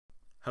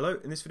Hello,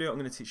 in this video I'm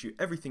going to teach you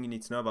everything you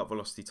need to know about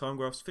velocity time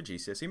graphs for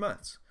GCSE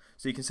Maths.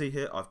 So you can see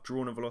here I've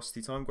drawn a velocity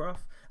time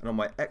graph, and on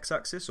my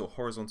x-axis or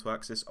horizontal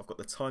axis I've got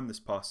the time that's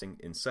passing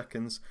in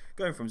seconds,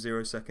 going from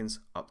 0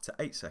 seconds up to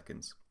 8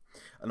 seconds.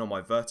 And on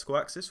my vertical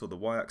axis or the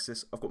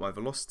y-axis I've got my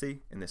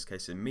velocity, in this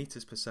case in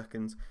meters per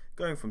second,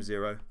 going from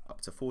 0 up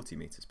to 40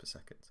 meters per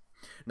second.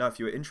 Now if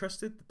you are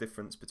interested, the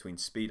difference between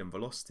speed and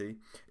velocity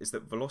is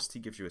that velocity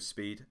gives you a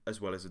speed as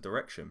well as a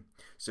direction.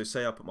 So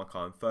say I put my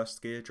car in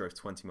first gear, drove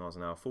 20 miles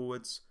an hour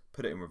forwards,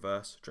 put it in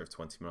reverse, drove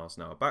 20 miles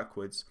an hour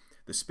backwards,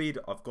 the speed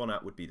I've gone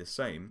at would be the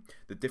same.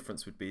 The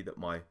difference would be that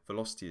my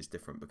velocity is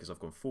different because I've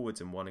gone forwards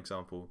in one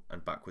example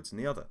and backwards in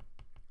the other.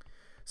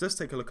 So let's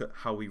take a look at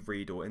how we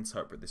read or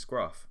interpret this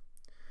graph.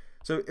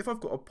 So if I've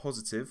got a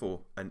positive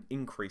or an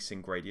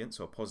increasing gradient,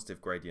 so a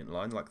positive gradient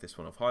line like this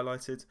one I've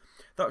highlighted,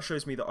 that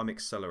shows me that I'm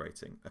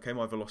accelerating. Okay,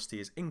 my velocity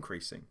is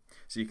increasing.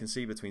 So you can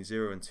see between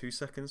 0 and 2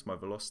 seconds my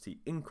velocity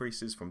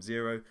increases from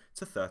 0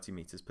 to 30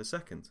 meters per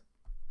second.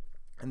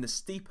 And the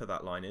steeper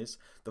that line is,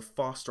 the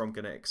faster I'm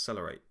going to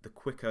accelerate, the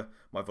quicker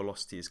my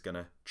velocity is going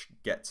to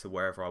get to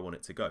wherever I want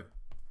it to go.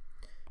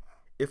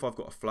 If I've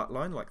got a flat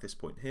line like this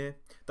point here,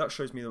 that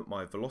shows me that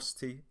my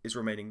velocity is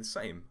remaining the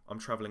same. I'm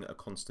traveling at a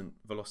constant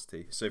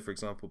velocity. So for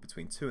example,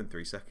 between 2 and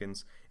 3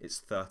 seconds, it's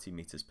 30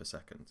 meters per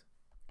second.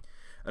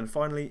 And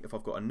finally, if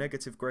I've got a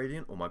negative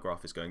gradient or my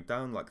graph is going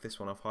down like this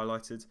one I've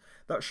highlighted,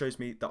 that shows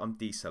me that I'm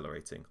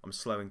decelerating. I'm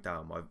slowing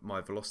down.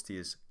 My velocity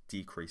is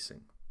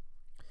decreasing.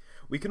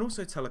 We can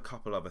also tell a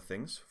couple other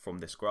things from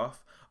this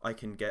graph. I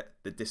can get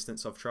the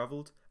distance I've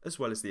travelled as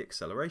well as the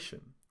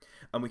acceleration.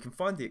 And we can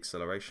find the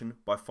acceleration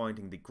by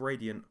finding the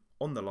gradient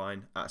on the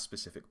line at a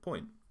specific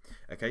point.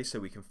 Okay, so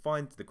we can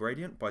find the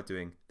gradient by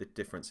doing the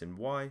difference in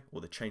y, or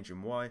the change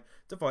in y,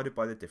 divided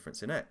by the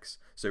difference in x.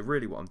 So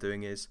really what I'm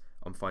doing is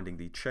I'm finding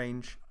the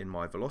change in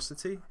my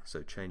velocity,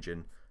 so change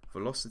in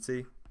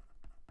velocity,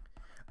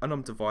 and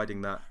I'm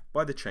dividing that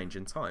by the change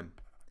in time.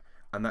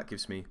 And that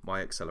gives me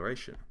my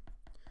acceleration.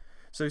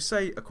 So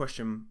say a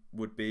question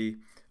would be,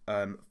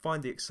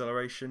 find the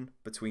acceleration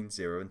between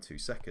 0 and 2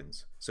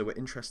 seconds. So we're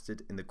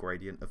interested in the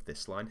gradient of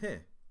this line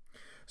here.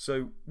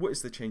 So what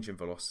is the change in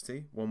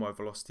velocity? Well, my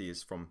velocity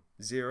is from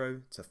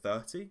 0 to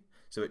 30,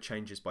 so it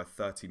changes by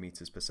 30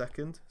 meters per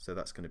second. So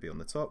that's going to be on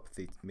the top,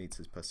 30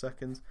 meters per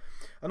second.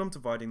 And I'm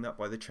dividing that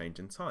by the change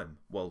in time.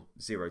 Well,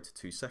 0 to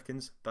 2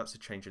 seconds, that's a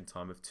change in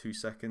time of 2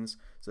 seconds.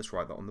 So let's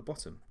write that on the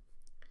bottom.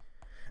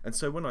 And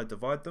so when I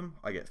divide them,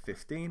 I get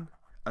 15.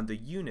 And the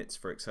units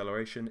for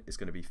acceleration is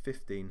going to be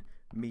 15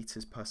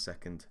 meters per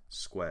second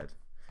squared.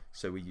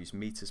 So we use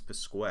meters per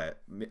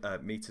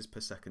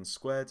second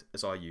squared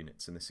as our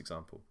units in this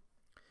example.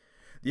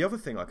 The other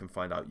thing I can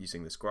find out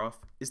using this graph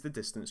is the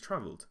distance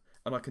travelled,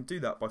 and I can do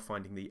that by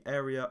finding the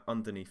area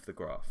underneath the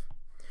graph.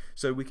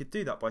 So we could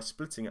do that by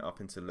splitting it up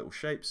into little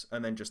shapes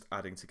and then just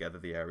adding together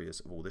the areas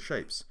of all the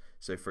shapes.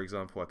 So for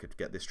example, I could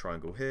get this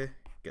triangle here,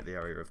 get the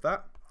area of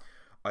that.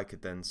 I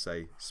could then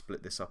say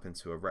split this up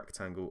into a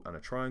rectangle and a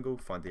triangle,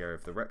 find the area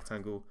of the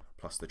rectangle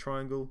plus the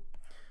triangle,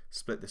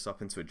 split this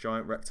up into a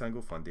giant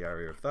rectangle, find the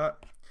area of that,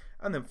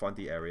 and then find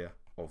the area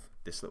of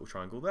this little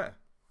triangle there.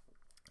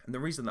 And the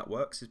reason that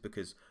works is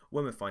because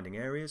when we're finding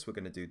areas, we're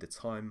going to do the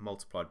time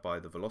multiplied by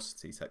the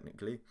velocity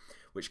technically,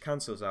 which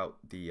cancels out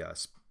the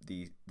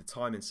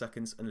time in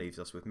seconds and leaves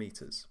us with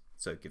meters.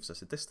 So it gives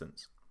us a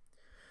distance.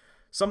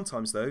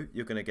 Sometimes though,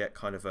 you're going to get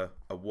kind of a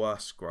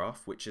worse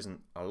graph, which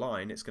isn't a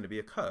line, it's going to be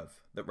a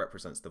curve that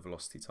represents the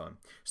velocity time.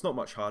 It's not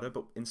much harder,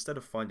 but instead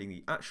of finding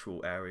the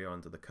actual area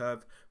under the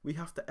curve, we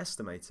have to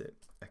estimate it,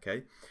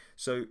 okay?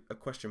 So a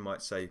question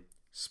might say,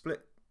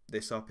 split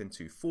this up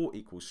into 4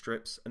 equal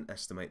strips and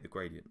estimate the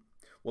gradient.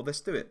 Well,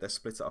 let's do it. Let's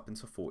split it up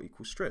into 4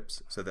 equal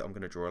strips, so that I'm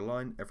going to draw a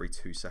line every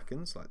 2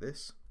 seconds like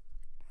this.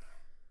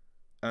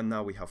 And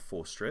now we have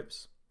 4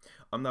 strips.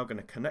 I'm now going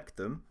to connect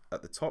them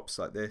at the tops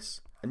like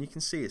this, and you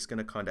can see it's going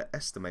to kind of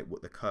estimate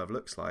what the curve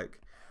looks like,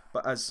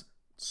 but as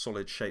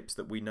solid shapes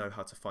that we know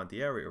how to find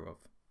the area of.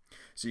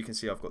 So you can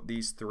see I've got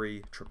these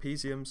 3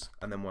 trapeziums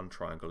and then 1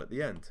 triangle at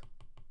the end.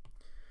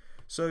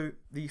 So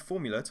the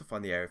formula to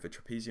find the area of a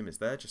trapezium is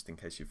there, just in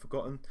case you've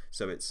forgotten.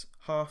 So it's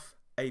half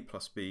a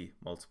plus b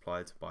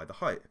multiplied by the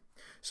height.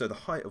 So the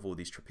height of all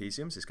these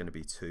trapeziums is going to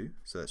be 2,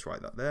 so let's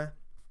write that there.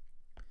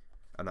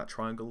 And that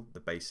triangle, the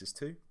base is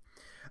 2.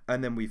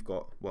 And then we've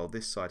got, well,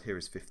 this side here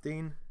is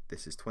 15,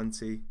 this is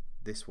 20,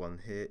 this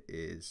one here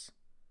is,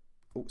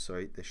 oh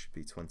sorry, this should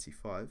be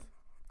 25.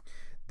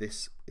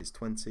 This is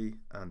 20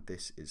 and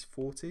this is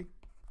 40.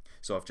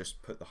 So I've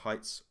just put the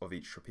heights of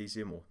each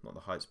trapezium, or not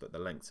the heights, but the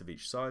lengths of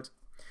each side.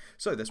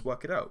 So let's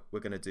work it out. We're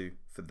going to do,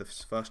 for the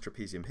first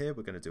trapezium here,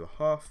 we're going to do a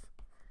half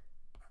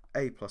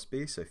a plus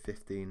b, so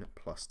 15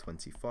 plus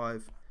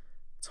 25,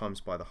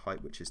 times by the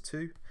height, which is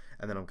 2.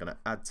 And then I'm going to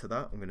add to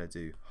that, I'm going to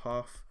do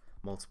half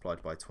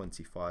multiplied by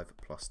 25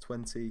 plus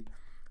 20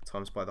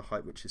 times by the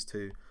height, which is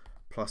 2,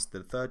 plus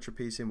the third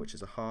trapezium, which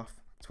is a half,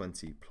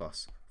 20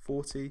 plus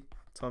 40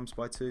 times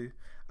by 2,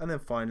 and then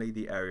finally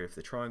the area of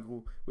the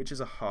triangle, which is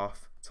a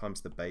half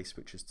times the base,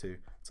 which is 2,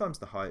 times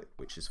the height,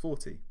 which is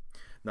 40.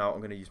 Now I'm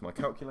going to use my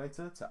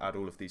calculator to add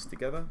all of these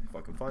together, if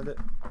I can find it,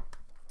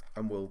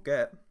 and we'll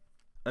get,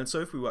 and so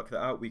if we work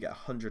that out, we get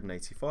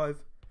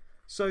 185,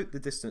 so the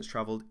distance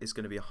travelled is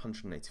going to be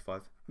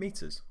 185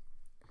 metres.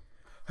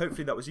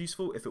 Hopefully that was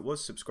useful. If it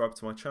was, subscribe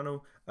to my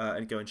channel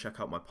and go and check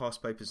out my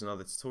past papers and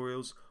other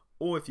tutorials,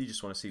 or if you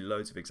just want to see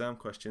loads of exam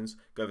questions,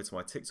 go over to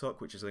my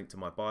TikTok, which is linked to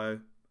my bio,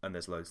 and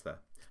there's loads there.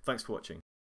 Thanks for watching.